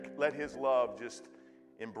let His love just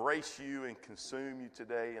embrace you and consume you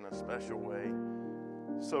today in a special way.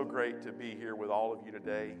 So great to be here with all of you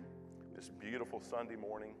today, this beautiful Sunday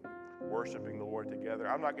morning, worshiping the Lord together.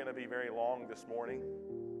 I'm not going to be very long this morning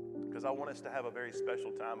because I want us to have a very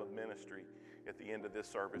special time of ministry at the end of this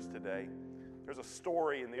service today. There's a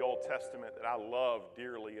story in the Old Testament that I love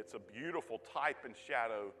dearly. It's a beautiful type and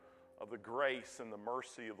shadow of the grace and the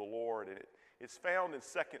mercy of the Lord. And it's found in 2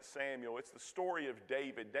 Samuel. It's the story of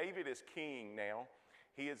David. David is king now.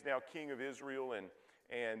 He is now king of Israel,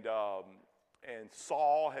 and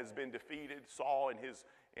Saul has been defeated. Saul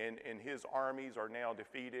and his armies are now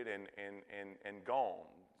defeated and gone.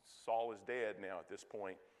 Saul is dead now at this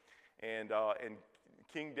point. And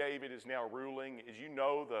King David is now ruling. As you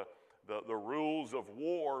know, the rules of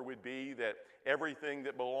war would be that everything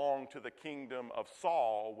that belonged to the kingdom of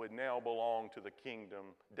Saul would now belong to the kingdom,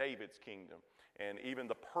 David's kingdom. And even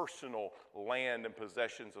the personal land and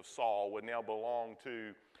possessions of Saul would now belong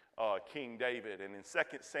to King David. And in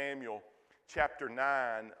 2 Samuel chapter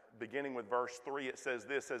 9, beginning with verse 3, it says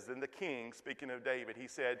this, says, "Then the king," speaking of David, he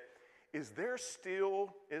said, is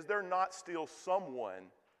there not still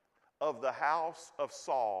someone of the house of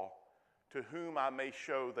Saul to whom I may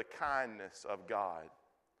show the kindness of God?"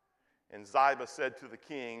 And Ziba said to the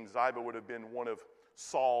king, Ziba would have been one of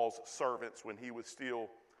Saul's servants when he was still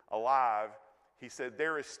alive. He said,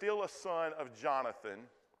 "There is still a son of Jonathan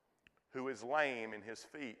who is lame in his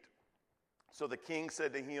feet." So the king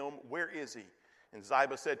said to him, "Where is he?" And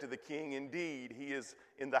Ziba said to the king, "Indeed, he is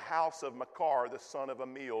in the house of Machir, the son of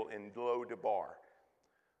Ammiel, in Lo-debar."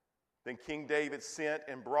 Then King David sent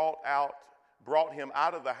and brought him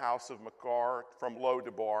out of the house of Machir from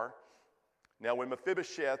Lo-debar. Now when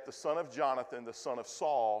Mephibosheth, the son of Jonathan, the son of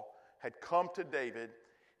Saul, had come to David,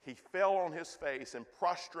 he fell on his face and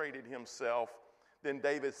prostrated himself. Then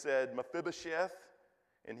David said, "Mephibosheth?"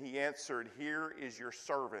 And he answered, "Here is your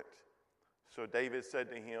servant." So David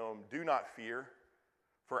said to him, "Do not fear,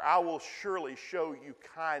 for I will surely show you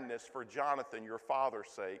kindness for Jonathan your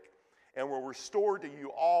father's sake, and will restore to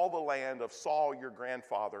you all the land of Saul your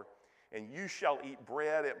grandfather, and you shall eat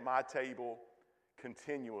bread at my table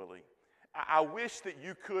continually." I wish that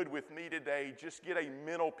you could, with me today, just get a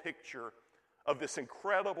mental picture of this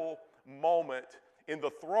incredible moment in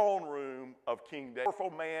the throne room of King David.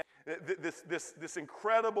 Powerful man, this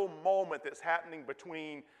incredible moment that's happening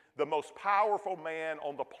between the most powerful man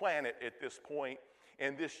on the planet at this point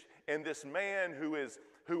and this man who is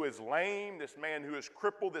lame, this man who is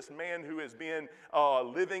crippled, this man who has been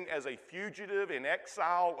living as a fugitive in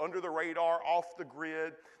exile, under the radar, off the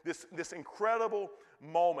grid, this incredible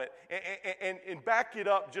moment. And back it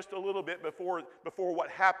up just a little bit before what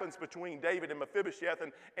happens between David and Mephibosheth.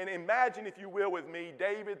 And imagine, if you will, with me,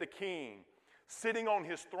 David the king sitting on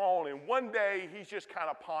his throne, and one day he's just kind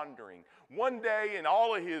of pondering. One day, in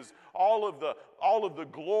all of the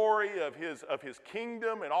glory of his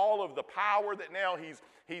kingdom and all of the power that now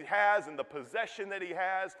he has and the possession that he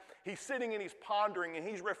has, he's sitting and he's pondering and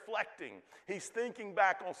he's reflecting. He's thinking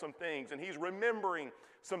back on some things and he's remembering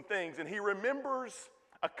some things, and he remembers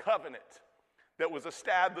a covenant that was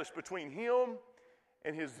established between him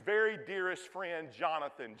and his very dearest friend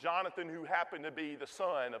Jonathan, who happened to be the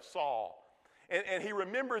son of Saul. And he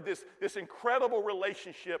remembered this incredible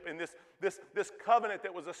relationship and this covenant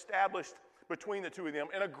that was established between the two of them,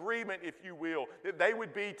 an agreement, if you will, that they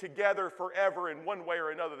would be together forever in one way or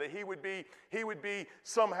another, that he would be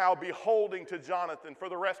somehow beholding to Jonathan for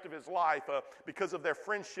the rest of his life because of their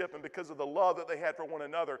friendship and because of the love that they had for one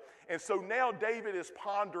another. And so now David is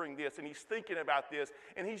pondering this, and he's thinking about this,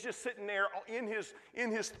 and he's just sitting there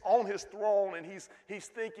on his throne, and he's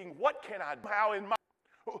thinking, what can I do?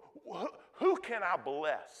 Who can I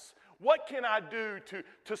bless? What can I do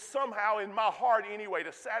to somehow in my heart anyway,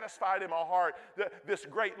 to satisfy it in my heart, this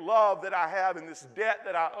great love that I have and this debt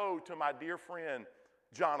that I owe to my dear friend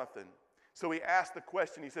Jonathan? So he asked the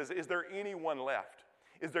question, he says, is there anyone left?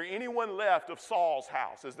 Is there anyone left of Saul's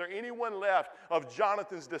house? Is there anyone left of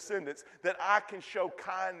Jonathan's descendants that I can show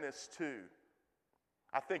kindness to?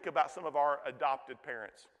 I think about some of our adopted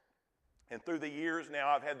parents. And through the years now,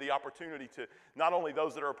 I've had the opportunity to, not only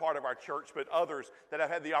those that are a part of our church, but others that I've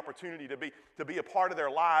had the opportunity to be a part of their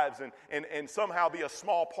lives and somehow be a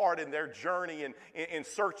small part in their journey in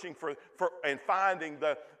searching for and finding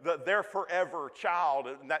their forever child,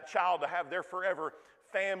 and that child to have their forever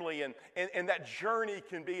family, and that journey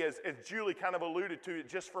can be, as Julie kind of alluded to it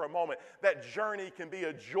just for a moment, that journey can be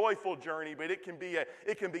a joyful journey, but it can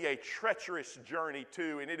be a treacherous journey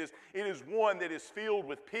too, and it is one that is filled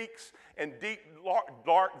with peaks and deep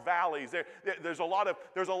dark valleys. There's a lot of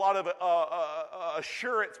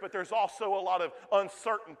assurance, but there's also a lot of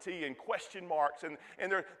uncertainty and question marks, and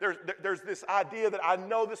there's this idea that I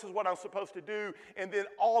know this is what I'm supposed to do, and then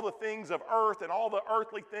all the things of earth and all the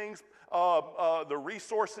earthly things, the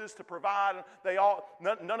resources to provide,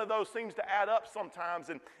 none of those seems to add up sometimes,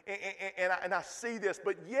 and I see this,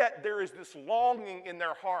 but yet there is this longing in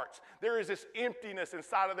their hearts. There is this emptiness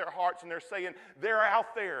inside of their hearts, and they're saying they're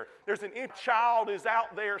out there. There's an empty child is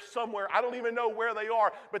out there somewhere. I don't even know where they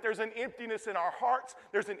are, but there's an emptiness in our hearts.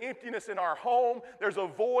 There's an emptiness in our home. There's a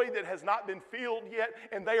void that has not been filled yet,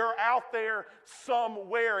 and they are out there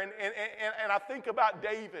somewhere. And I think about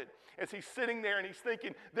David as he's sitting there and he's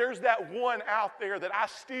thinking, there's that one out there that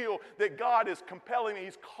that God is compelling me.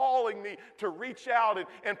 He's calling me to reach out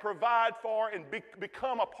and provide for and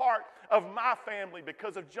become a part of my family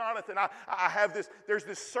because of Jonathan. I have this, there's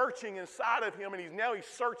this searching inside of him, and he's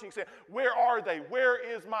searching, saying, where are they? Where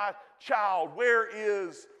is my child? Where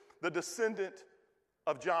is the descendant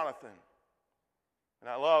of Jonathan? And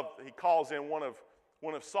I love, he calls in one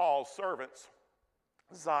of Saul's servants,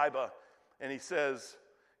 Ziba, and he says,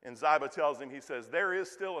 and Ziba tells him, he says, there is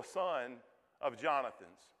still a son of Jonathan's.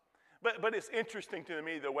 But it's interesting to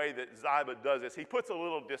me the way that Ziba does this. He puts a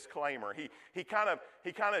little disclaimer. He kind of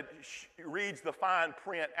reads the fine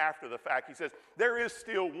print after the fact. He says, there is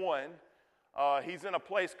still one. He's in a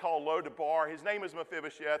place called Lo-debar. His name is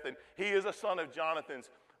Mephibosheth, and he is a son of Jonathan's,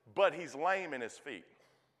 but he's lame in his feet.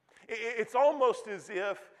 It's almost as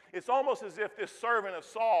if this servant of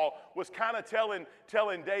Saul was kind of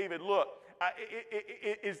telling David, look,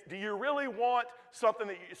 do you really want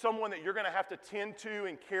someone that you're going to have to tend to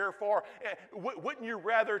and care for? Wouldn't you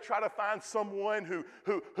rather try to find someone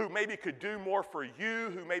who maybe could do more for you,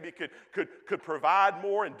 who maybe could provide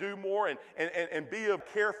more and do more and be of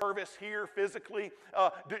care service here physically?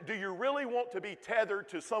 Do you really want to be tethered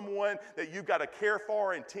to someone that you've got to care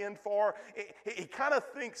for and tend for? He kind of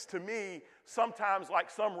thinks to me sometimes like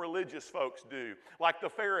some religious folks do, like the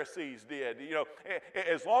Pharisees did. You know,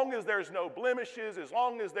 as long as there's no blemishes, as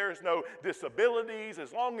long as there's no disabilities,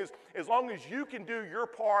 as long as you can do your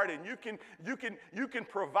part and you can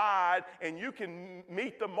provide and you can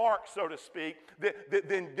meet the mark, so to speak,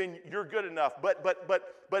 then you're good enough.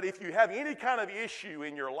 But if you have any kind of issue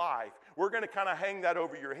in your life, we're going to kind of hang that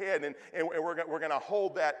over your head and we're going to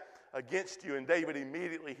hold that against you. And David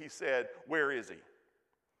immediately, he said, where is he?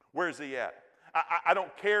 Where's he at? I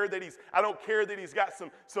don't care that he's got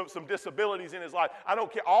some disabilities in his life. I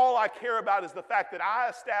don't care. All I care about is the fact that I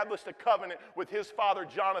established a covenant with his father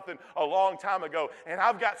Jonathan a long time ago, and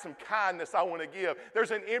I've got some kindness I want to give.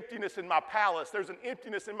 There's an emptiness in my palace. There's an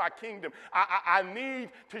emptiness in my kingdom. I need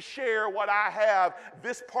to share what I have.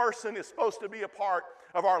 This person is supposed to be a part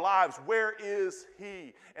of our lives. Where is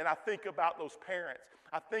he? And I think about those parents.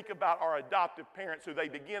 I think about our adoptive parents who they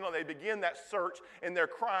begin that search, and they're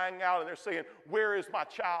crying out and they're saying, where is my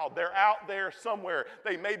child? They're out there somewhere.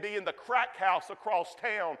 They may be in the crack house across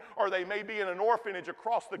town, or they may be in an orphanage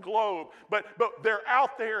across the globe, but they're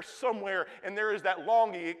out there somewhere, and there is that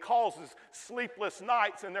longing. It causes sleepless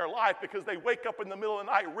nights in their life because they wake up in the middle of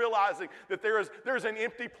the night realizing that there's an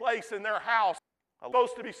empty place in their house. There's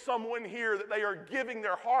supposed to be someone here that they are giving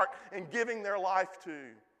their heart and giving their life to.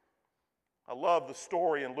 I love the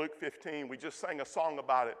story in Luke 15. We just sang a song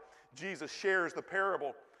about it. Jesus shares the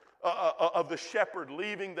parable of the shepherd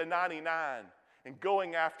leaving the 99 and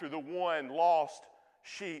going after the one lost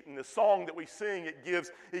sheep. And the song that we sing,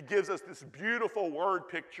 it gives us this beautiful word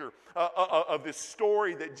picture of this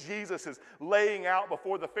story that Jesus is laying out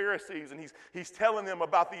before the Pharisees, and he's telling them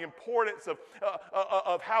about the importance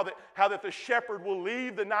of how that the shepherd will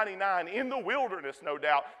leave the 99 in the wilderness, no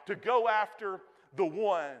doubt, to go after the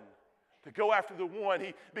one. To go after the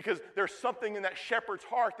one, because there's something in that shepherd's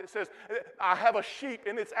heart that says, I have a sheep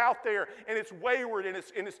and it's out there and it's wayward and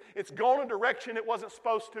it's gone a direction it wasn't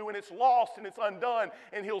supposed to, and it's lost and it's undone,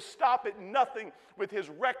 and he'll stop at nothing with his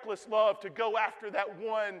reckless love to go after that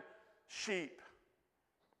one sheep.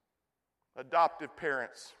 Adoptive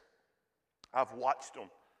parents, I've watched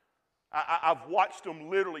them. I've watched them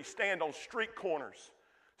literally stand on street corners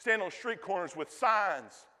with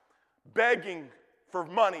signs begging for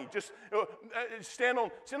money, just stand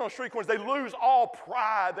on street corners. They lose all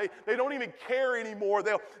pride. They don't even care anymore.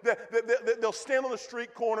 They'll stand on the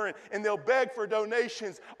street corner and they'll beg for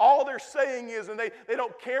donations. All they're saying is, and they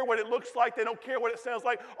don't care what it looks like. They don't care what it sounds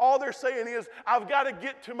like. All they're saying is, I've got to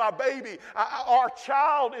get to my baby. Our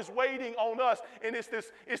child is waiting on us. And it's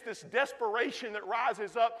this desperation that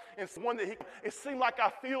rises up. And it's one that it seemed like I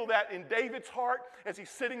feel that in David's heart as he's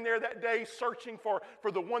sitting there that day searching for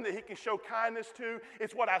the one that he can show kindness to.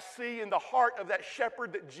 It's what I see in the heart of that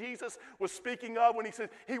shepherd that Jesus was speaking of when he said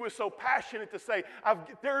he was so passionate to say,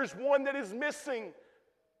 there is one that is missing.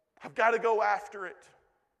 I've got to go after it.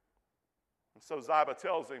 And so Ziba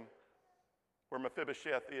tells him where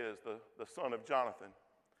Mephibosheth is, the son of Jonathan.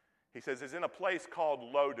 He says it's in a place called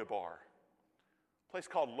Lo-debar. A place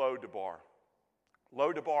called Lo-debar.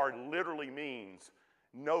 Lo-debar literally means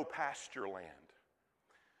no pasture land.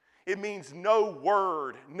 It means no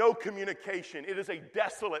word, no communication. It is a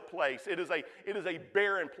desolate place. It is a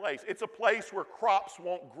barren place. It's a place where crops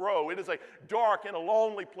won't grow. It is a dark and a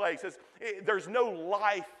lonely place. There's no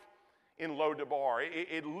life in Lo-debar.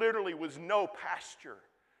 It literally was no pasture,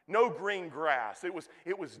 no green grass. It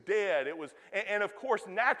was dead. And of course,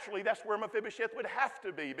 naturally, that's where Mephibosheth would have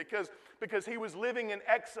to be because he was living in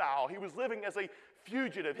exile. He was living as a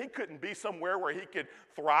fugitive. He couldn't be somewhere where he could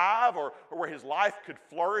thrive or where his life could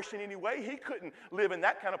flourish in any way. He couldn't live in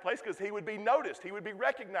that kind of place because he would be noticed. He would be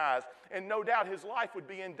recognized. And no doubt his life would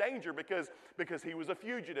be in danger because he was a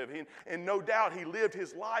fugitive. And no doubt he lived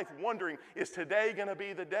his life wondering, is today going to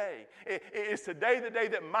be the day? Is today the day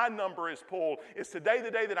that my number is pulled? Is today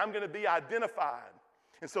the day that I'm going to be identified?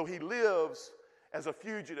 And so he lives as a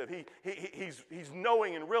fugitive. He's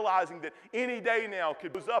knowing and realizing that any day now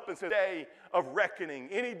could goes up and say, day of reckoning.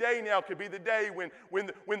 Any day now could be the day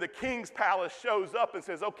when the king's palace shows up and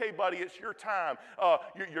says, okay, buddy, it's your time.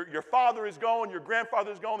 Your father is gone, your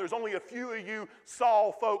grandfather is gone. There's only a few of you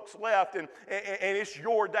Saul folks left, and it's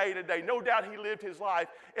your day today. No doubt he lived his life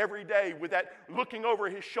every day with that looking over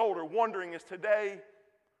his shoulder, wondering, is today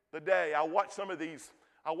the day? I watch some of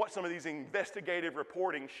these investigative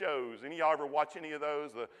reporting shows. Any of y'all ever watch any of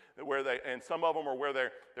those? And some of them are where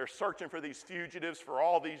they're searching for these fugitives for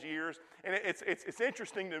all these years. And it's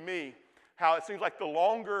interesting to me how it seems like the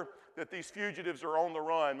longer that these fugitives are on the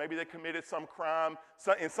run, maybe they committed some crime,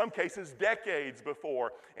 in some cases decades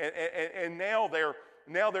before, and now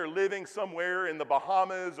they're living somewhere in the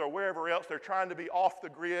Bahamas or wherever else. They're trying to be off the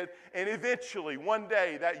grid. And eventually, one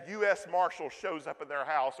day, that U.S. Marshal shows up at their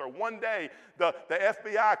house. Or one day, the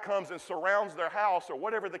FBI comes and surrounds their house, or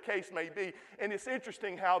whatever the case may be. And it's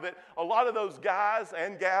interesting how that a lot of those guys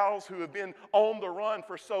and gals who have been on the run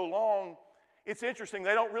for so long, it's interesting,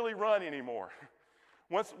 they don't really run anymore.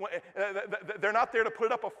 They're not there to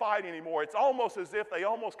put up a fight anymore. It's almost as if they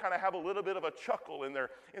almost kind of have a little bit of a chuckle in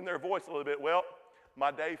their voice a little bit. Well,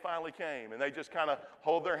 my day finally came. And they just kind of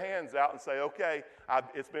hold their hands out and say, okay,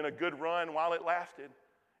 it's been a good run while it lasted.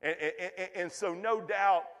 And so no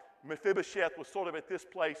doubt Mephibosheth was sort of at this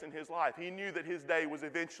place in his life. He knew that his day was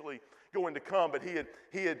eventually going to come, but he had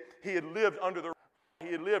lived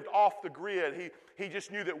he had lived off the grid. He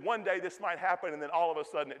just knew that one day this might happen, and then all of a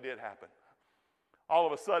sudden it did happen. All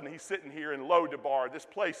of a sudden, he's sitting here in Lo-debar, this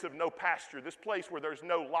place of no pasture, this place where there's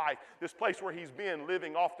no life, this place where he's been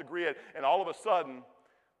living off the grid, and all of a sudden,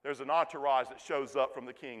 there's an entourage that shows up from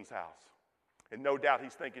the king's house. And no doubt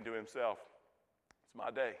he's thinking to himself, it's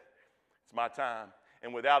my day, it's my time.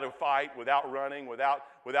 And without a fight, without running, without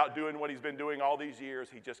doing what he's been doing all these years,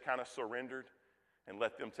 he just kind of surrendered and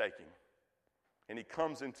let them take him. And he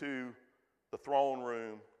comes into the throne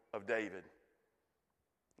room of David.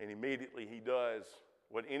 And immediately he does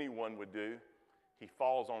what anyone would do. He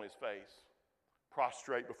falls on his face,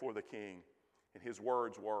 prostrate before the king. And his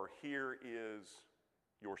words were, here is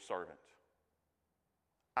your servant.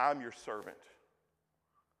 I'm your servant.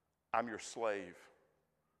 I'm your slave.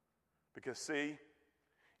 Because see,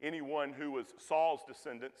 anyone who was Saul's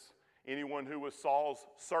descendants, anyone who was Saul's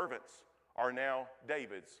servants are now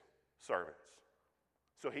David's servants.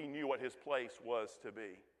 So he knew what his place was to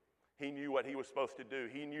be. He knew what he was supposed to do.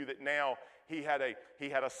 He knew that now he had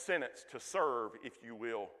a sentence to serve, if you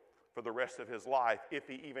will, for the rest of his life, if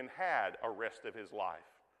he even had a rest of his life.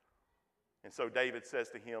 And so David says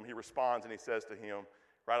to him, he responds and he says to him,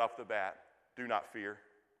 right off the bat, do not fear.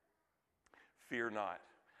 Fear not.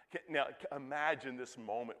 Now, imagine this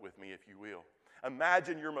moment with me, if you will.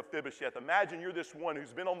 Imagine you're Mephibosheth. Imagine you're this one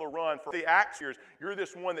who's been on the run for the axe years. You're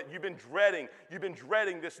this one that you've been dreading. You've been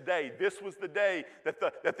dreading this day. This was the day that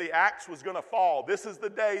the axe was going to fall. This is the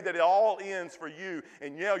day that it all ends for you.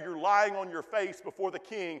 And you're lying on your face before the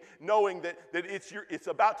king, knowing that it's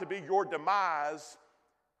about to be your demise.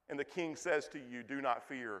 And the king says to you, do not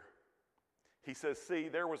fear. He says, see,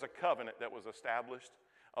 there was a covenant that was established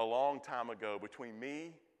a long time ago between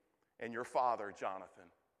me and your father, Jonathan.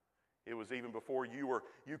 It was even before you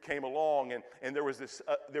came along, and there was this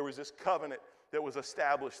covenant that was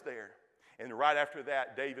established there. And right after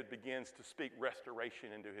that, David begins to speak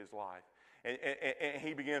restoration into his life. And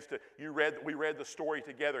he begins to, we read the story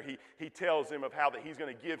together. He tells him of how that he's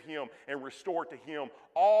going to give him and restore to him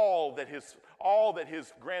all that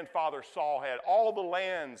his grandfather Saul had, all the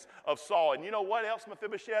lands of Saul. And you know what else,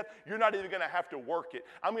 Mephibosheth? You're not even going to have to work it.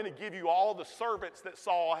 I'm going to give you all the servants that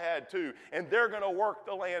Saul had too, and they're going to work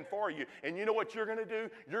the land for you. And you know what you're going to do?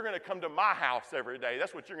 You're going to come to my house every day.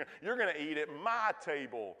 That's what you're going to eat at my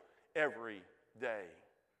table every day.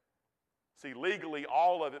 See, legally,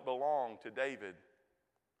 all of it belonged to David,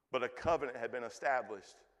 but a covenant had been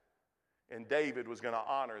established, and David was going to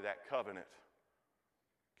honor that covenant.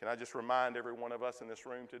 Can I just remind every one of us in this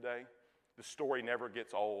room today, the story never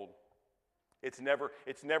gets old. We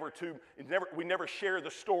never share the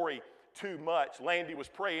story too much. Landy was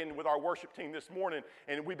praying with our worship team this morning,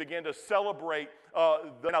 and we began to celebrate,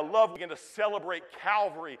 began to celebrate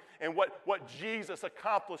Calvary and what Jesus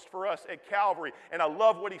accomplished for us at Calvary. And I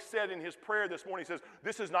love what he said in his prayer this morning. He says,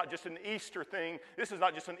 this is not just an Easter thing. This is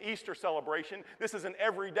not just an Easter celebration. This is an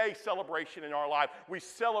everyday celebration in our life. We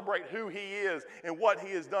celebrate who he is and what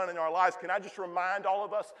he has done in our lives. Can I just remind all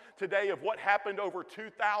of us today of what happened over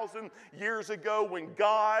 2,000 years ago when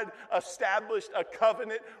God established a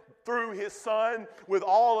covenant through his son with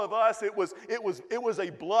all of us. It was a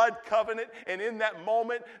blood covenant, and in that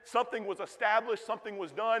moment something was established, something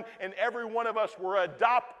was done, and every one of us were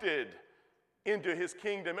adopted into his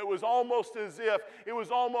kingdom. It was almost as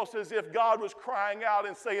if God was crying out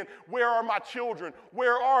and saying, where are my children?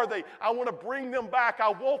 Where are they? I want to bring them back. I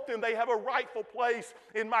want them. They have a rightful place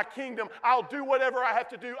in my kingdom. I'll do whatever I have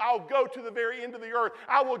to do. I'll go to the very end of the earth.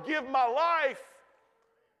 I will give my life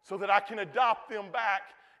so that I can adopt them back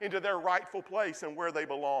into their rightful place and where they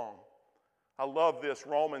belong. I love this.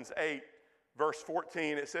 Romans 8, verse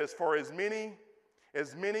 14, it says, for as many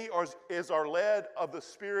as are led of the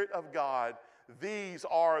Spirit of God, these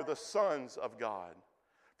are the sons of God.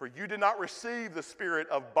 For you did not receive the spirit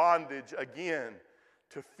of bondage again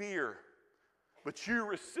to fear, but you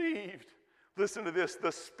received, listen to this,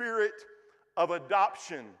 the spirit of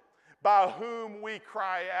adoption, by whom we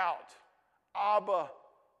cry out, Abba,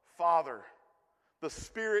 Father. The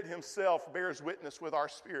Spirit himself bears witness with our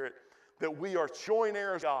spirit that we are joint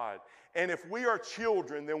heirs of God. And if we are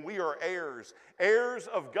children, then we are heirs, heirs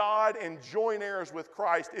of God and joint heirs with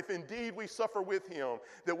Christ, if indeed we suffer with him,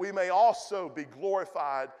 that we may also be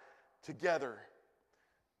glorified together.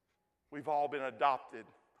 We've all been adopted.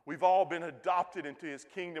 We've all been adopted into his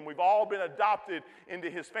kingdom. We've all been adopted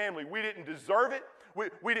into his family. We didn't deserve it.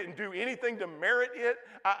 We didn't do anything to merit it.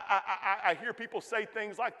 I hear people say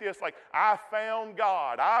things like this, like, I found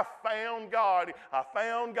God. I found God. I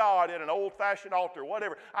found God at an old-fashioned altar,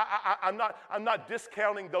 whatever. I'm not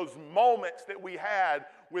discounting those moments that we had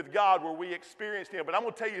with God where we experienced him. But I'm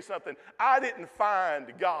going to tell you something. I didn't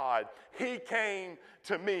find God. He came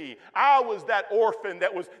to me. I was that orphan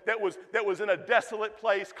that was in a desolate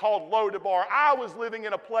place called Lodabar. I was living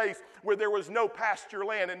in a place where there was no pasture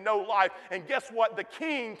land and no life. And guess what? The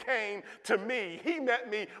king came to me. He met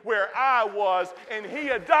me where I was, and he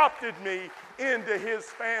adopted me into his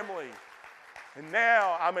family. And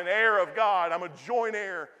now I'm an heir of God. I'm a joint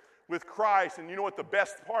heir with Christ. And you know what the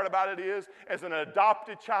best part about it is? As an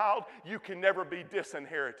adopted child, you can never be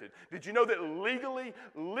disinherited. Did you know that legally,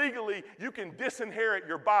 you can disinherit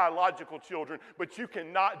your biological children, but you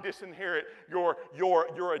cannot disinherit your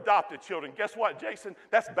adopted children? Guess what, Jason?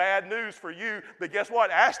 That's bad news for you, but guess what?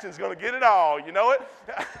 Ashton's going to get it all. You know it?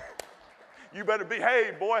 You better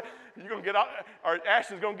behave, boy. You're going to get all, or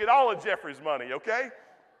Ashton's going to get all of Jeffrey's money, okay?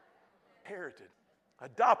 Inherited.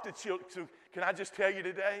 Adopted children. So can I just tell you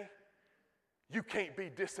today? You can't be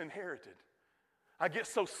disinherited. I get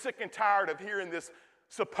so sick and tired of hearing this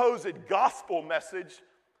supposed gospel message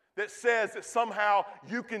that says that somehow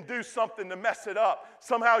you can do something to mess it up.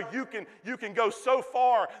 Somehow you can go so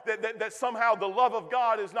far that somehow the love of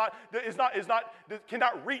God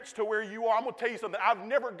cannot reach to where you are. I'm going to tell you something. I've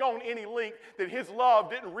never gone any length that his love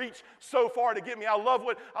didn't reach so far to get me. I love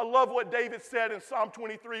what David said in Psalm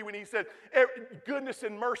 23 when he said, goodness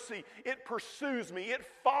and mercy, it pursues me. It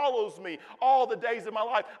follows me all the days of my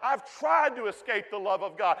life. I've tried to escape the love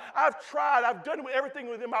of God. I've done everything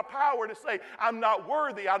within my power to say, I'm not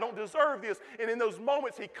worthy. I don't deserve this. And in those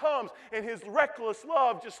moments, he comes and his reckless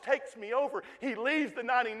love just takes me over. He leaves the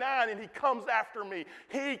 99 and he comes after me.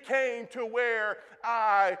 He came to where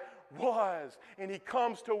I was, and he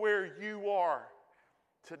comes to where you are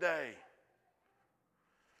today.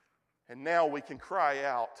 And now we can cry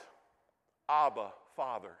out, Abba,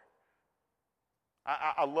 Father.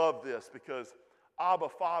 I love this because Abba,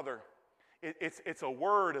 Father, it's a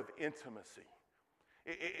word of intimacy.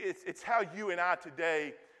 It's how you and I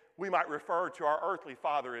today, we might refer to our earthly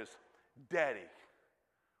father as Daddy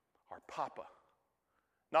or Papa.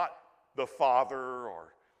 Not the father,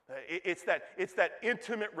 or it's that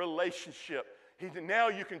intimate relationship. Now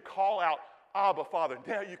you can call out Abba, Father.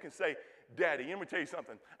 Now you can say Daddy. Let me tell you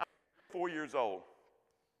something. I'm 4 years old,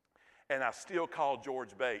 and I still call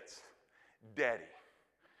George Bates Daddy.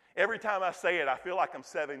 Every time I say it, I feel like I'm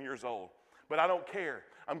 7 years old. But I don't care.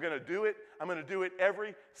 I'm going to do it. I'm going to do it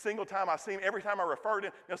every single time I see him, every time I refer to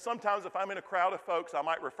him. Now, sometimes if I'm in a crowd of folks, I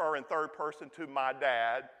might refer in third person to my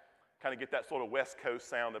dad. Kind of get that sort of West Coast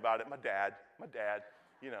sound about it. My dad,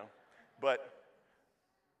 you know. But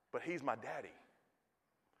he's my daddy.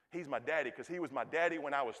 He's my daddy because he was my daddy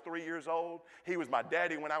when I was 3 years old. He was my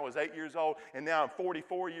daddy when I was 8 years old. And now I'm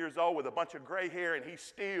 44 years old with a bunch of gray hair, and he's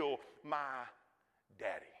still my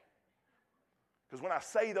daddy. Because when I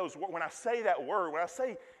say that word, when I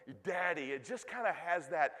say daddy, it just kind of has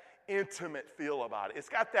that intimate feel about it. It's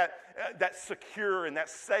got that secure and that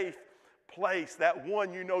safe place, that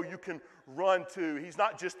one you know you can run to. He's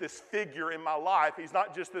not just this figure in my life. He's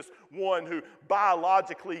not just this one who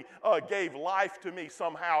biologically gave life to me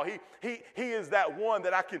somehow. He is that one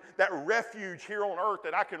that refuge here on earth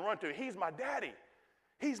that I can run to. He's my daddy.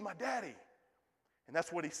 He's my daddy. And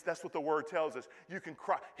that's what the word tells us. You can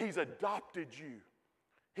cry. He's adopted you.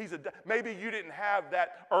 Maybe you didn't have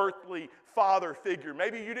that earthly father figure.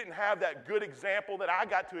 Maybe you didn't have that good example that I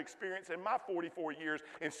got to experience in my 44 years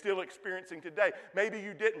and still experiencing today. Maybe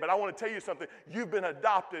you didn't, but I want to tell you something. You've been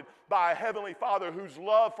adopted by a heavenly Father whose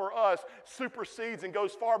love for us supersedes and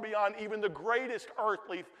goes far beyond even the greatest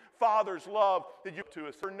earthly father's love that you to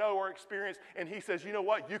us or know or experience. And he says, you know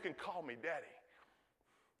what? You can call me daddy.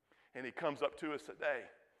 And he comes up to us today,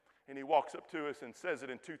 and he walks up to us and says it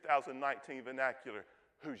in 2019 vernacular,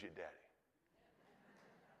 who's your daddy?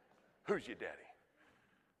 Who's your daddy?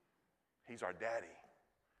 He's our daddy.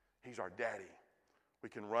 He's our daddy. We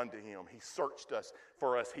can run to him. He searched us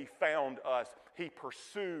for us. He found us. He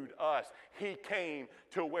pursued us. He came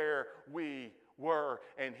to where we were,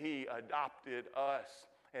 and he adopted us.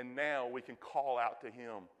 And now we can call out to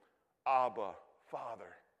him, Abba,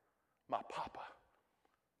 Father, my Papa.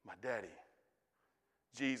 My daddy.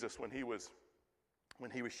 Jesus, when he was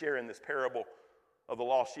sharing this parable of the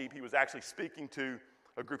lost sheep, he was actually speaking to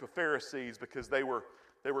a group of Pharisees because they were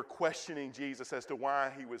questioning Jesus as to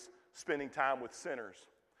why he was spending time with sinners,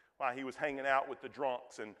 why he was hanging out with the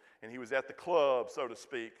drunks, and he was at the club, so to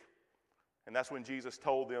speak. And that's when Jesus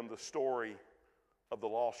told them the story of the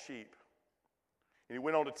lost sheep. And he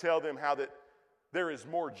went on to tell them how that there is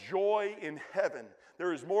more joy in heaven.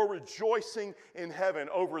 There is more rejoicing in heaven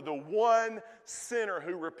over the one sinner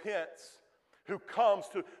who repents, who comes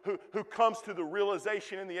to the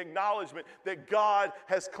realization and the acknowledgement that God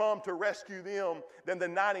has come to rescue them than the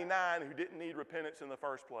 99 who didn't need repentance in the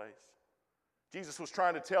first place. Jesus was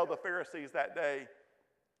trying to tell the Pharisees that day,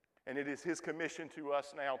 and it is his commission to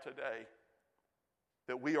us now today,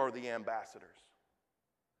 that we are the ambassadors.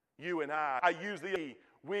 You and I use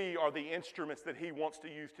we are the instruments that he wants to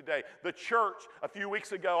use today. The church, a few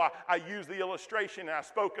weeks ago, I used the illustration and I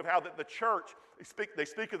spoke of how that the church, they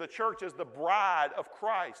speak of the church as the bride of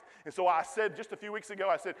Christ. And so I said just a few weeks ago,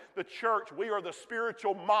 I said, the church, we are the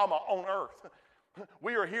spiritual mama on earth.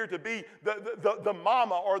 We are here to be the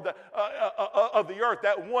mama or of the earth,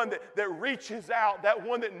 that one that reaches out, that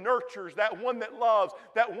one that nurtures, that one that loves,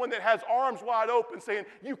 that one that has arms wide open saying,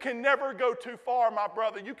 you can never go too far, my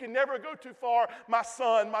brother. You can never go too far, my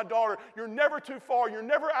son, my daughter. You're never too far. You're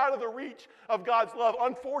never out of the reach of God's love.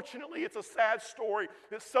 Unfortunately, it's a sad story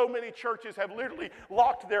that so many churches have literally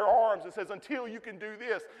locked their arms and says, until you can do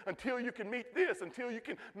this, until you can meet this, until you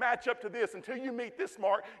can match up to this, until you meet this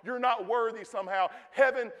mark, you're not worthy somehow. now.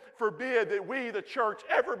 Heaven forbid that we, the church,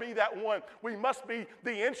 ever be that one. We must be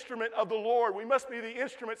the instrument of the Lord. We must be the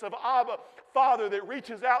instruments of Abba, Father, that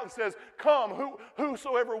reaches out and says, come,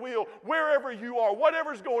 whosoever will, wherever you are,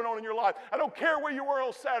 whatever's going on in your life. I don't care where you were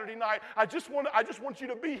on Saturday night. I just want you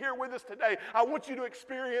to be here with us today. I want you to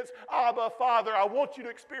experience Abba, Father. I want you to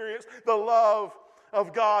experience the love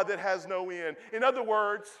of God that has no end. In other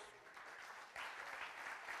words,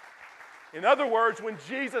 when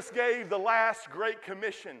Jesus gave the last Great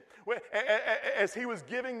Commission, as he was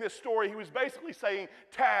giving this story, he was basically saying,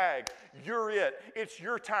 tag, you're it. It's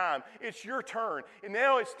your time. It's your turn. And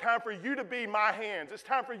now it's time for you to be my hands. It's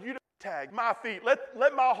time for you to tag my feet.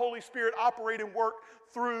 Let my Holy Spirit operate and work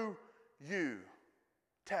through you.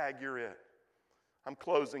 Tag, you're it. I'm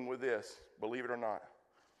closing with this, believe it or not.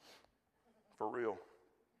 For real.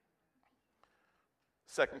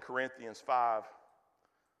 2 Corinthians 5.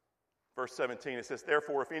 Verse 17, it says,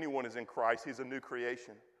 therefore, if anyone is in Christ, he's a new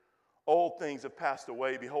creation. Old things have passed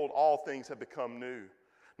away. Behold, all things have become new.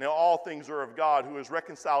 Now all things are of God, who has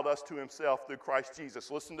reconciled us to himself through Christ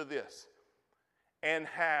Jesus. Listen to this. And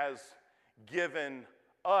has given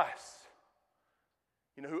us.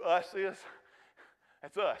 You know who us is?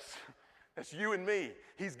 That's us. That's you and me.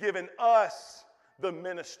 He's given us the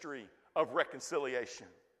ministry of reconciliation.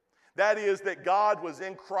 That is, that God was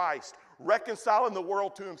in Christ, reconciling the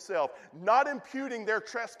world to himself, not imputing their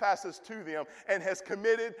trespasses to them, and has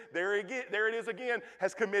committed, there it is again,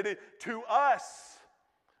 has committed to us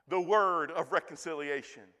the word of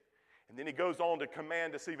reconciliation. And then he goes on to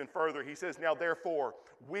command us even further. He says, now therefore,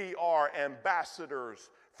 we are ambassadors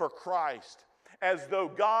for Christ, as though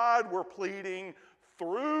God were pleading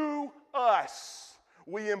through us.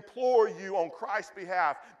 We implore you on Christ's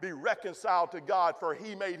behalf, be reconciled to God, for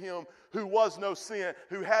he made him who had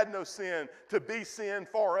no sin, to be sin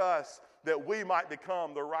for us, that we might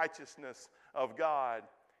become the righteousness of God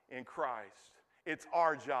in Christ. It's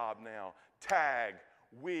our job now. Tag,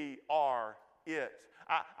 we are it.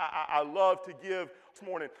 I love to give this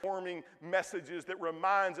morning forming messages that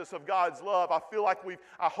reminds us of God's love. I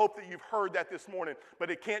hope that you've heard that this morning,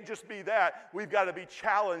 but it can't just be that. We've got to be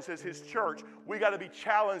challenged as his church. We've got to be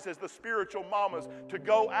challenged as the spiritual mamas to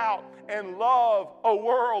go out and love a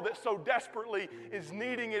world that so desperately is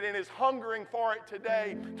needing it and is hungering for it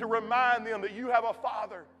today, to remind them that you have a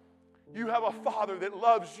Father. You have a Father that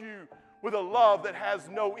loves you with a love that has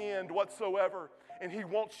no end whatsoever, and he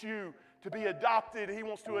wants you to be adopted. He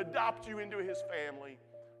wants to adopt you into his family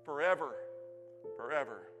forever.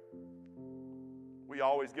 Forever. We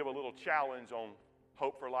always give a little challenge on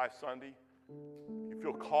Hope for Life Sunday. You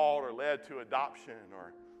feel called or led to adoption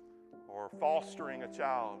or fostering a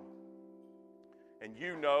child. And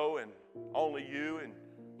you know, and only you and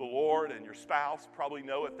the Lord and your spouse probably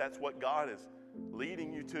know if that's what God is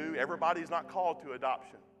leading you to. Everybody's not called to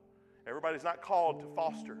adoption. Everybody's not called to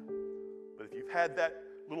foster. But if you've had that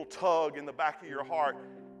little tug in the back of your heart,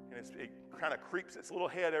 and it kind of creeps its little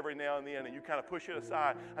head every now and then, and you kind of push it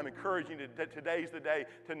aside, I'm encouraging you that today's the day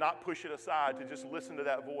to not push it aside, to just listen to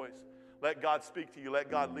that voice. Let God speak to you. Let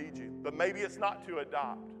God lead you. But maybe it's not to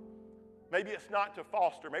adopt. Maybe it's not to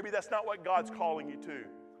foster. Maybe that's not what God's calling you to.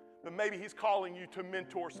 But maybe he's calling you to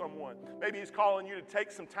mentor someone. Maybe he's calling you to take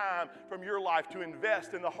some time from your life to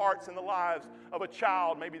invest in the hearts and the lives of a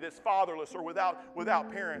child, maybe that's fatherless or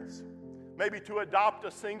without parents. Maybe to adopt a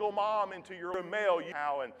single mom into your male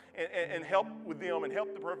and help with them and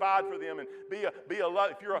help to provide for them and be a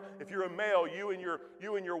love. If you're a male, you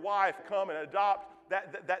and your wife come and adopt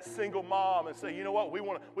that single mom and say, you know what, we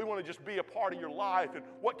want to just be a part of your life, and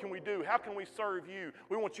what can we do? How can we serve you?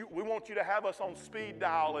 We want you to have us on speed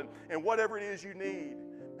dial and whatever it is you need.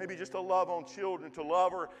 Maybe just to love on children, to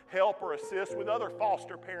love or help or assist with other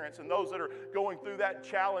foster parents and those that are going through that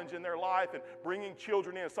challenge in their life and bringing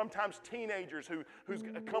children in. Sometimes teenagers who's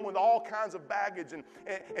come with all kinds of baggage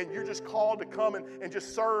and you're just called to come and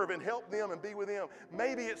just serve and help them and be with them.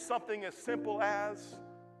 Maybe it's something as simple as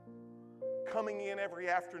coming in every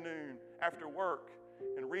afternoon after work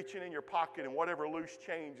and reaching in your pocket and whatever loose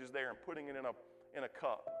change is there and putting it in a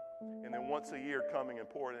cup. And then once a year coming and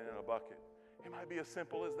pouring it in a bucket. It might be as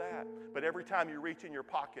simple as that. But every time you reach in your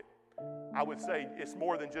pocket, I would say it's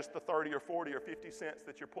more than just the 30 or 40 or 50 cents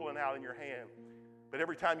that you're pulling out in your hand. But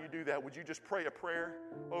every time you do that, would you just pray a prayer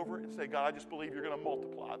over it and say, God, I just believe you're going to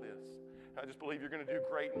multiply this. I just believe you're going to do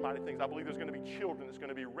great and mighty things. I believe there's going to be children that's going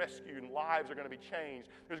to be rescued and lives are going to be changed.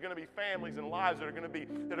 There's going to be families and lives that are going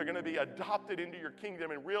to be adopted into your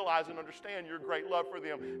kingdom and realize and understand your great love for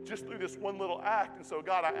them just through this one little act. And so,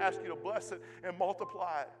 God, I ask you to bless it and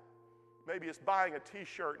multiply it. Maybe it's buying a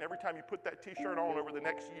t-shirt, and every time you put that t-shirt on over the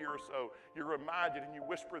next year or so, you're reminded and you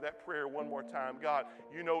whisper that prayer one more time. God,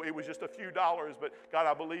 you know it was just a few dollars, but God,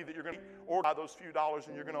 I believe that you're going to order those few dollars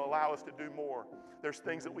and you're going to allow us to do more. There's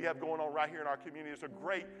things that we have going on right here in our community. There's a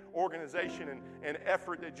great organization and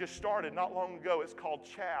effort that just started not long ago. It's called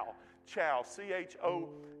CHOW. CHOW,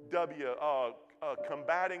 C-H-O-W,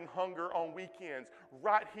 combating hunger on weekends,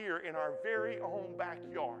 right here in our very own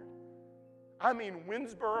backyard. I mean,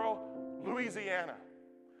 Winsboro, Louisiana.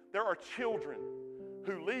 There are children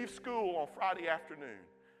who leave school on Friday afternoon.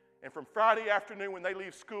 And from Friday afternoon when they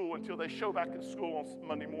leave school until they show back at school on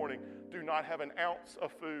Monday morning, do not have an ounce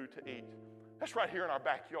of food to eat. That's right here in our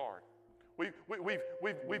backyard.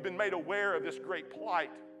 We've been made aware of this great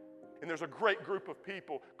plight. And there's a great group of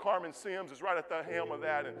people. Carmen Sims is right at the helm of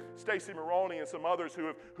that, and Stacy Maroney and some others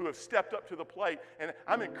who have stepped up to the plate. And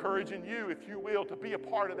I'm encouraging you, if you will, to be a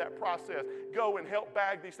part of that process. Go and help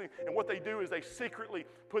bag these things. And what they do is they secretly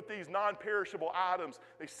put these non-perishable items,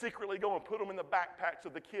 they secretly go and put them in the backpacks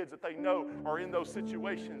of the kids that they know are in those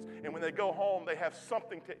situations. And when they go home, they have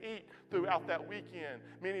something to eat throughout that weekend.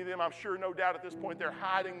 Many of them, I'm sure, no doubt at this point, they're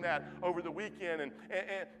hiding that over the weekend. And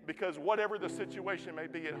because whatever the situation may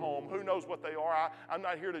be at home, who knows what they are? I'm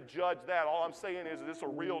not here to judge that. All I'm saying is it's a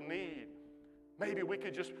real need. Maybe we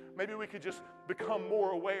could just become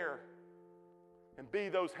more aware and be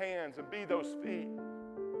those hands and be those feet.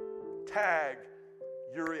 Tag,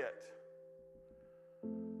 you're it.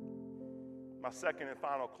 My second and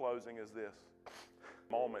final closing is this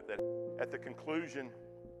moment that at the conclusion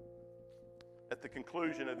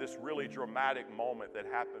of this really dramatic moment that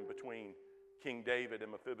happened between King David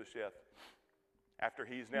and Mephibosheth, after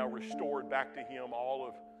he's now restored back to him all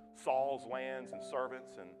of Saul's lands and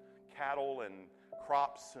servants and cattle and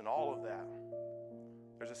crops and all of that.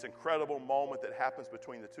 There's this incredible moment that happens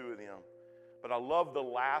between the two of them. But I love the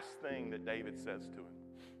last thing that David says to him.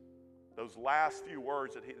 Those last few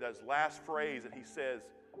words, that last phrase that he says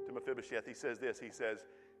to Mephibosheth, he says this, he says,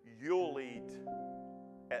 "You'll eat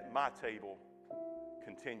at my table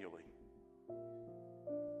continually."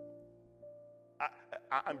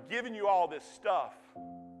 I'm giving you all this stuff.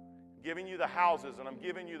 I'm giving you the houses, and I'm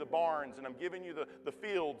giving you the barns, and I'm giving you the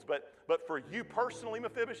fields. But for you personally,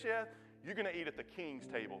 Mephibosheth, you're going to eat at the king's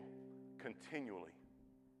table continually,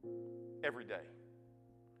 every day.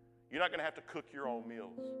 You're not going to have to cook your own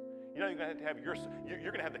meals. You're not going to have you're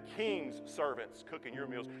going to have the king's servants cooking your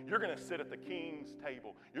meals. You're going to sit at the king's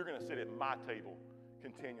table. You're going to sit at my table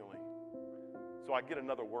continually. So I get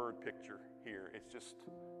another word picture here. It's just,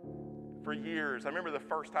 for years, I remember the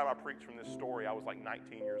first time I preached from this story, I was like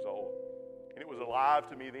 19 years old. And it was alive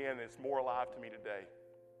to me then, and it's more alive to me today.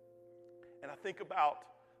 And I think about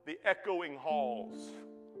the echoing halls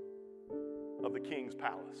of the king's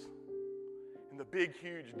palace and the big,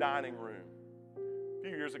 huge dining room. A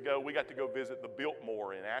few years ago, we got to go visit the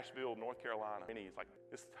Biltmore in Asheville, North Carolina. And he's like,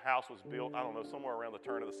 this house was built, I don't know, somewhere around the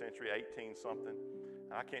turn of the century, 18-something.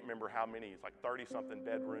 And I can't remember how many. It's like 30-something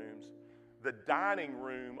bedrooms. The dining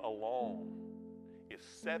room alone is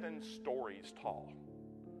 7 stories tall.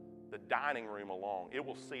 The dining room alone, it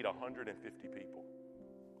will seat 150 people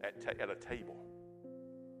at a table.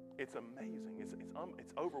 It's amazing.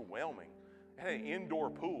 It's overwhelming. It had an indoor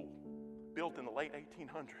pool built in the late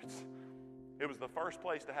 1800s. It was the first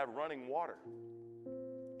place to have running water.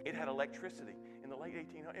 It had electricity in the late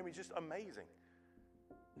 1800s. It was just amazing.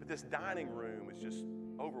 But this dining room is just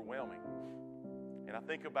overwhelming. And I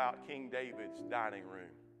think about King David's dining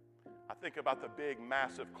room. I think about the big,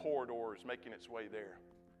 massive corridors making its way there.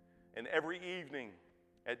 And every evening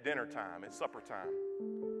at dinner time, at supper time,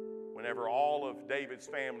 whenever all of David's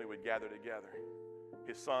family would gather together,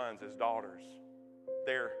 his sons, his daughters,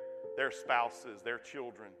 their spouses, their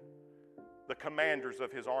children, the commanders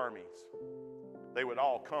of his armies, they would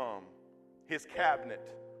all come. His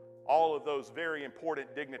cabinet, all of those very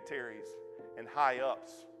important dignitaries and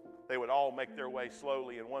high-ups, they would all make their way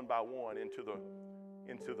slowly and one by one into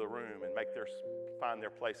the room and find their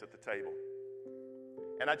place at the table.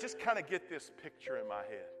 And I just kind of get this picture in my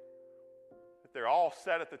head. That they're all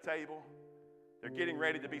sat at the table. They're getting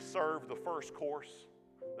ready to be served the first course.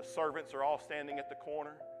 The servants are all standing at the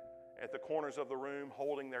corners of the room,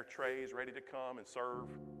 holding their trays, ready to come and serve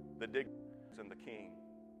the dignitaries and the king.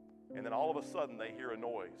 And then all of a sudden they hear a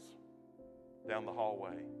noise down the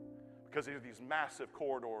hallway. Because there are these massive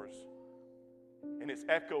corridors, and it's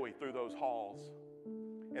echoey through those halls,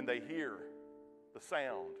 and they hear the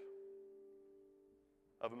sound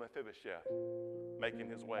of a Mephibosheth making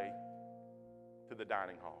his way to the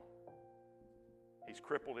dining hall. He's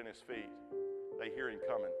crippled in his feet. They hear him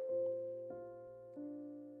coming.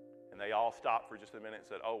 And they all stopped for just a minute and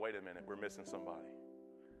said, oh, wait a minute, we're missing somebody.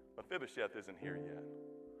 Mephibosheth isn't here yet.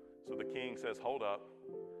 So the king says, hold up,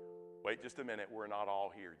 wait just a minute, we're not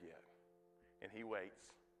all here yet. And he waits,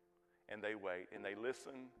 and they wait, and they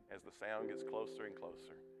listen as the sound gets closer and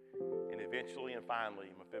closer. And eventually and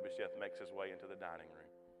finally, Mephibosheth makes his way into the dining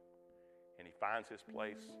room. And he finds his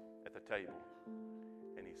place at the table.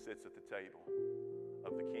 And he sits at the table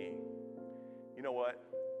of the king. You know what?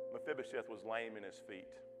 Mephibosheth was lame in his feet.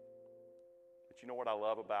 But you know what I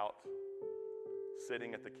love about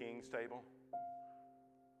sitting at the king's table?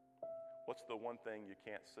 What's the one thing you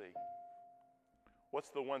can't see? What's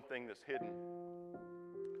the one thing that's hidden?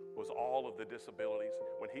 Was all of the disabilities.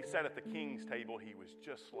 When he sat at the king's table, he was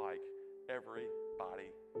just like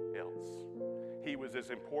everybody else. He was as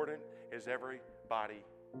important as everybody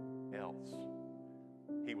else.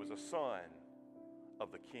 He was a son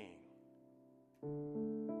of the king.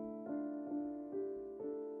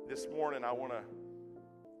 This morning, I want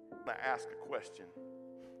to ask a question.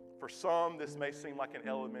 For some, this may seem like an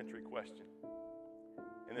elementary question.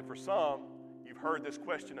 And then for some, you've heard this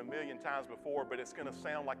question a million times before, but it's going to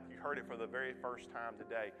sound like you heard it for the very first time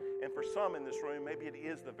today. And for some in this room, maybe it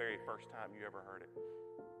is the very first time you ever heard it.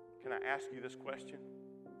 Can I ask you this question?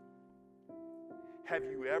 Have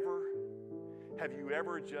you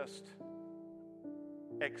ever just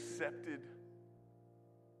accepted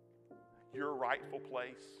your rightful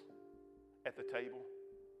place at the table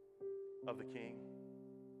of the king?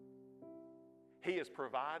 He has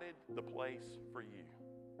provided the place for you.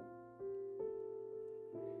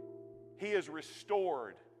 He has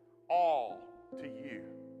restored all to you.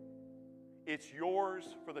 It's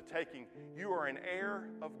yours for the taking. You are an heir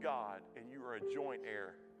of God, and you are a joint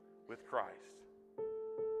heir with Christ.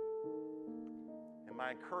 And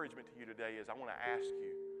my encouragement to you today is I want to ask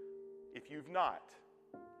you, if you've not,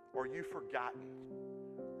 or you've forgotten,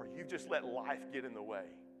 or you've just let life get in the way,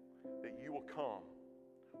 that you will come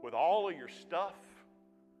with all of your stuff,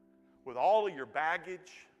 with all of your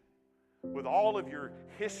baggage, with all of your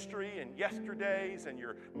history and yesterdays and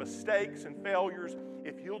your mistakes and failures.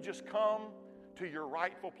 If you'll just come to your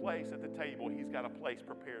rightful place at the table, He's got a place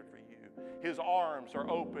prepared for you. His arms are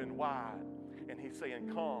open wide, and He's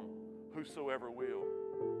saying, come, whosoever will.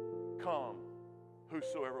 Come,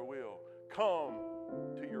 whosoever will. Come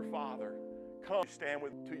to your Father. Come, stand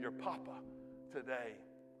with to your Papa today.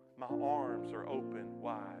 My arms are open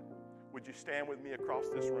wide. Would you stand with me across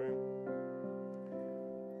this room?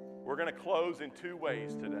 We're going to close in two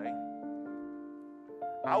ways today.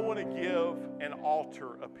 I want to give an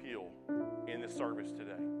altar appeal in this service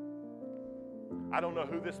today. I don't know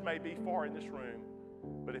who this may be for in this room,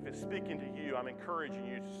 but if it's speaking to you, I'm encouraging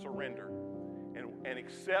you to surrender and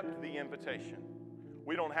accept the invitation.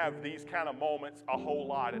 We don't have these kind of moments a whole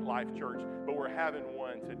lot at Life Church, but we're having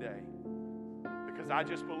one today. Because I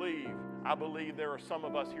believe there are some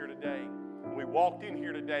of us here today. When we walked in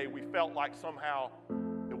here today, we felt like somehow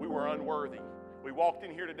that we were unworthy. We walked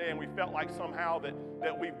in here today and we felt like somehow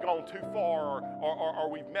that we've gone too far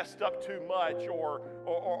or we've messed up too much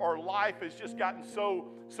or life has just gotten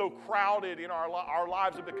so crowded in our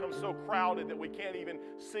lives have become so crowded that we can't even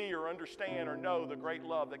see or understand or know the great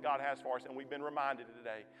love that God has for us. And we've been reminded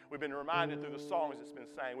today. We've been reminded through the songs that's been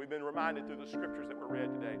sang. We've been reminded through the scriptures that were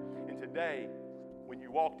read today. And today, when you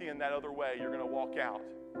walked in that other way, you're going to walk out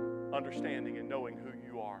understanding and knowing who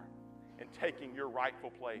you are and taking your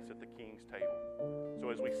rightful place at the King's table. So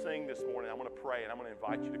as we sing this morning, I'm going to pray and I'm going to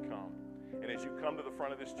invite you to come. And as you come to the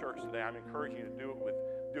front of this church today, I'm encouraging you to do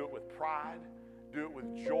it with pride, do it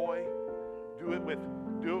with joy, do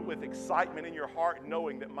it with excitement in your heart,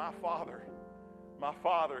 knowing that my Father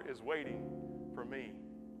is waiting for me.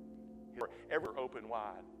 Ever open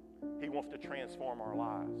wide. He wants to transform our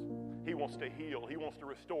lives. He wants to heal. He wants to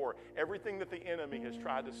restore everything that the enemy has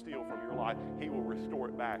tried to steal from your life. He will restore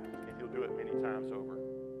it back, and He'll do it many times over.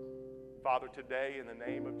 Father, today in the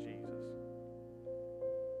name of Jesus,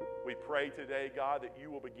 we pray today, God, that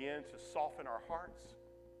You will begin to soften our hearts.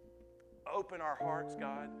 Open our hearts,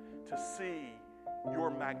 God, to see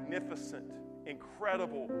Your magnificent,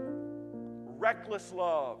 incredible, reckless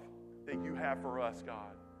love that You have for us,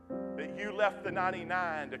 God. That You left the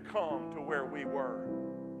 99 to come to where we were.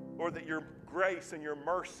 Lord, that Your grace and Your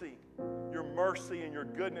mercy and Your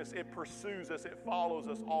goodness, it pursues us, it follows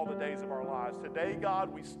us all the days of our lives. Today,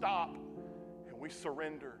 God, we stop and we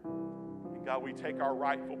surrender. And God, we take our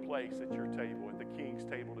rightful place at Your table, at the King's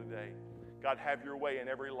table today. God, have Your way in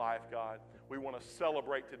every life, God. We want to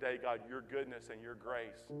celebrate today, God, Your goodness and Your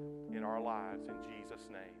grace in our lives. In Jesus'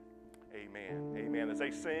 name, Amen. Amen. As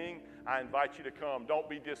they sing, I invite you to come. Don't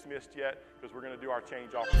be dismissed yet, because we're going to do our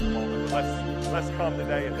change offering in a moment. Let's come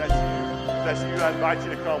today. If that's you, I invite you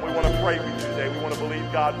to come. We want to pray with you today. We want to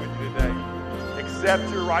believe God with you today. Accept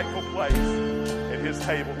your rightful place at His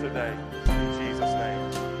table today. In Jesus'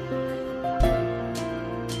 name.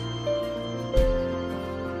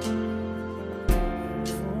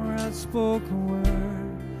 Before I spoke a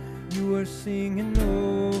word, you were singing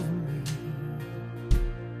over me.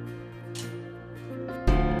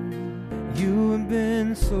 You have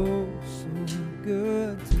been so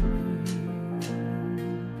good to me.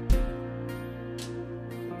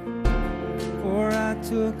 Before I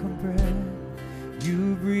took a breath,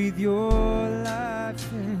 you breathed your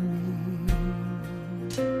life in me.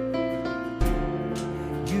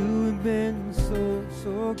 You have been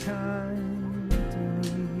so kind to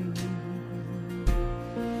me.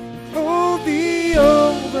 Oh, the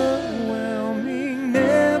overwhelming,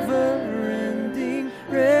 never-ending,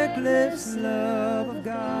 reckless love of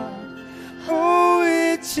God. Oh,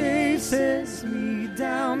 it chases me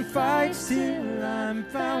down, fights till I'm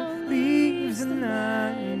found, leaves the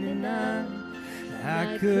 99.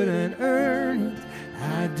 I couldn't earn it,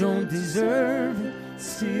 I don't deserve it,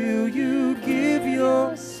 still you give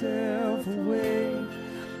yourself away.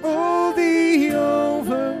 Oh, the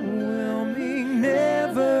overwhelming,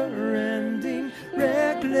 never-ending,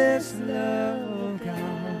 reckless love of God.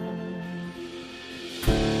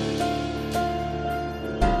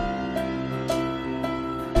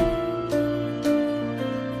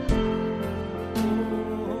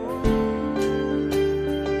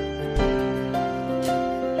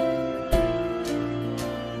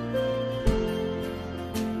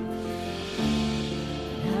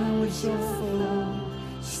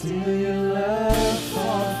 Still your love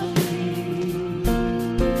far from me.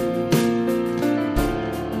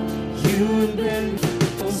 You have been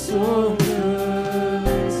so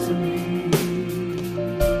good to me.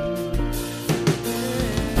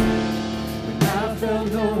 When I felt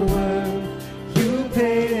no worth, you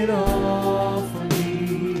paid it all for me.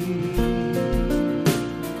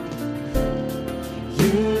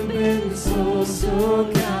 You have been so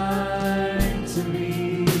kind to me.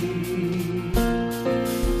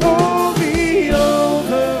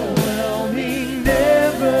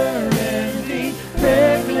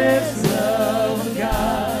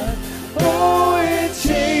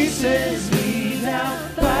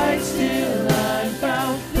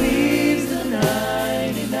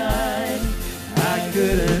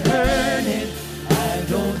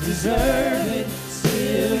 Deserve it,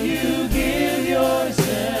 still you give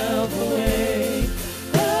yourself away.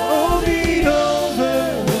 Oh, the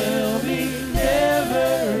overwhelming,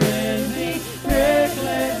 never-ending,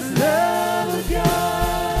 reckless love of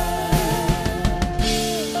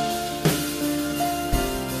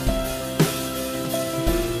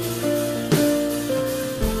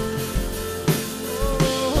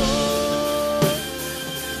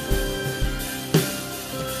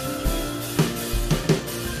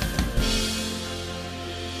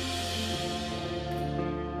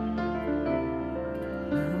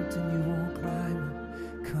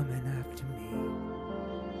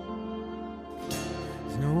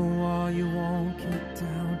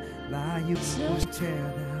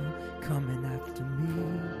tear down, coming after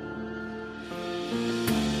me.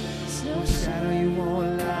 No shadow you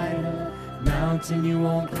won't light up, mountain you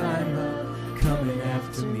won't climb up, coming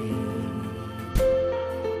after me.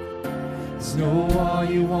 There's no wall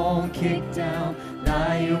you won't kick down,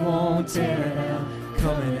 lie you won't tear down,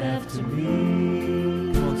 coming after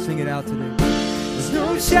me. Come on, sing it out today. There's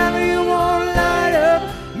no shadow you won't light up,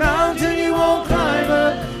 mountain you won't climb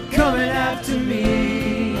up, coming after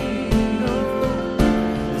me.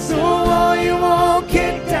 No wall you won't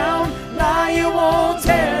kick down, lie you won't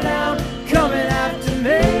tear down, coming after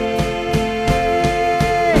me.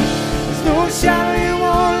 There's no shadow you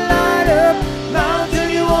won't light up, mountain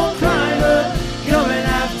you won't climb up, coming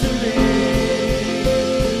after me.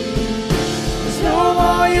 There's no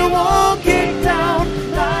wall you won't kick down,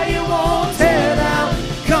 lie you won't tear down,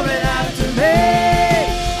 coming after me.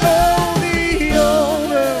 Oh, the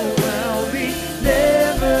overwhelming,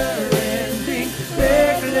 never-ending,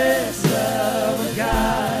 reckless love of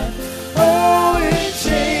God. Oh, it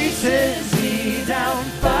chases me down,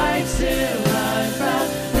 fights till I'm found,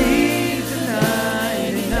 leaves the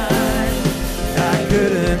 99. I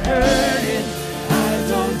couldn't earn it, I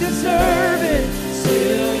don't deserve it,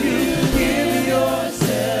 still you give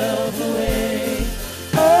yourself away.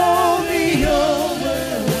 Oh, the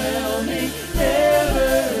overwhelming,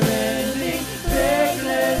 never-ending,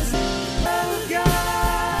 reckless love of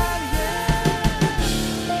God. Yeah.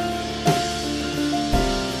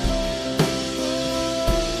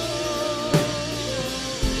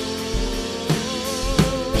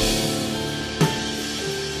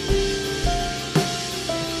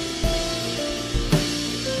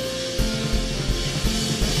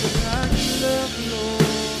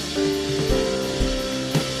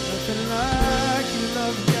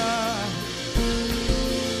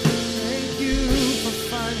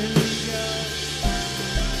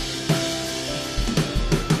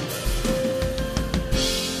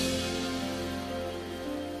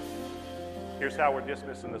 how we're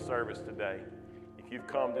dismissing the service today. If you've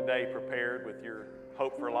come today prepared with your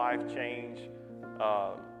Hope for Life Change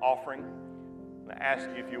offering, I ask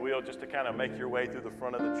you, if you will, just to kind of make your way through the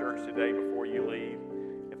front of the church today before you leave.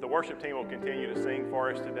 If the worship team will continue to sing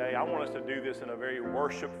for us today, I want us to do this in a very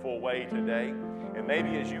worshipful way today. And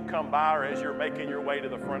maybe as you come by or as you're making your way to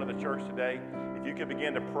the front of the church today, if you could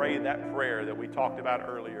begin to pray that prayer that we talked about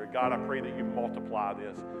earlier. God, I pray that you multiply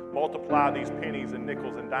this. Multiply these pennies and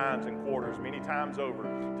nickels and dimes and quarters many times over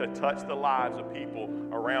to touch the lives of people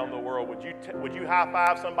around the world. Would you high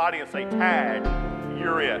five somebody and say, tag,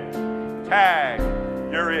 you're it. Tag,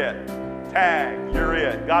 you're it. Tag, you're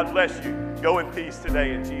it. God bless you. Go in peace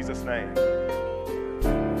today in Jesus' name.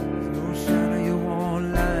 No shadow you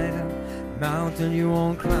won't light up, mountain you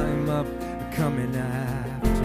won't climb up, coming out.